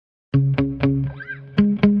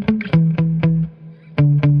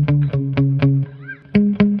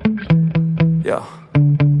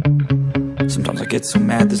get so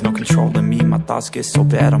mad, there's no controlling me. My thoughts get so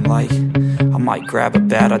bad, I'm like, I might grab a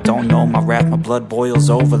bat, I don't know. My wrath, my blood boils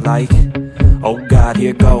over like, oh God,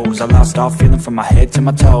 here goes. I lost all feeling from my head to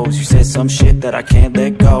my toes. You said some shit that I can't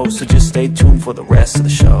let go, so just stay tuned for the rest of the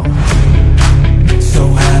show. So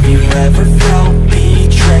have you ever felt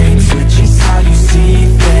betrayed? Switches how you see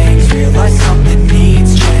things, realize something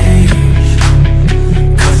needs change.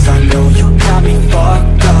 Cause I know you got me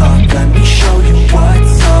fucked up, let me show you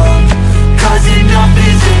what's up. Cause enough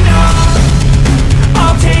is enough.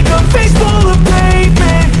 I'll take a face full of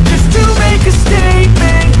pavement just to make a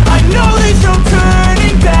statement. I know there's no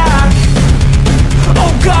turning back.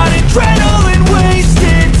 Oh God, adrenaline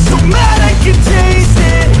wasted, so mad I can taste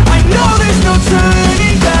it. I know there's no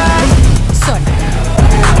turning back.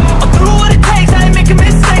 I'll do what it takes, I ain't making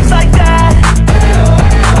mistakes like that.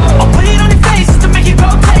 I'll put it on your face just to make you go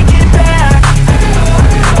take it back.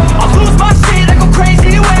 I'll lose my shit, I go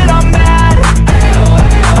crazy when I'm mad.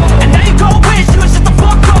 And now you go wish you would shut the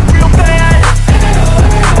fuck up real bad.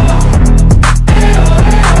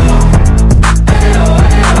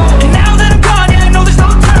 And now that I'm gone, yeah, I know there's no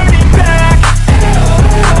turning back.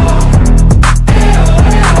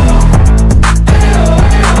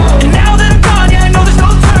 And now that I'm gone, yeah, I know there's no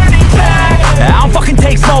turning back. I don't fucking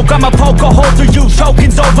take smoke, I'ma poke a hole through you,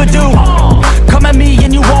 choking's overdue. Come at me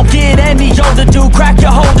and you won't get any older, dude. Crack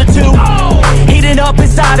your holder too. Heating up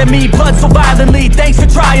inside of me, blood so violently. Thanks for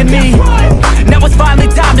trying me. Now it's finally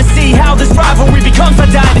time to see how this rivalry becomes a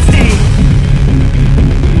dynasty.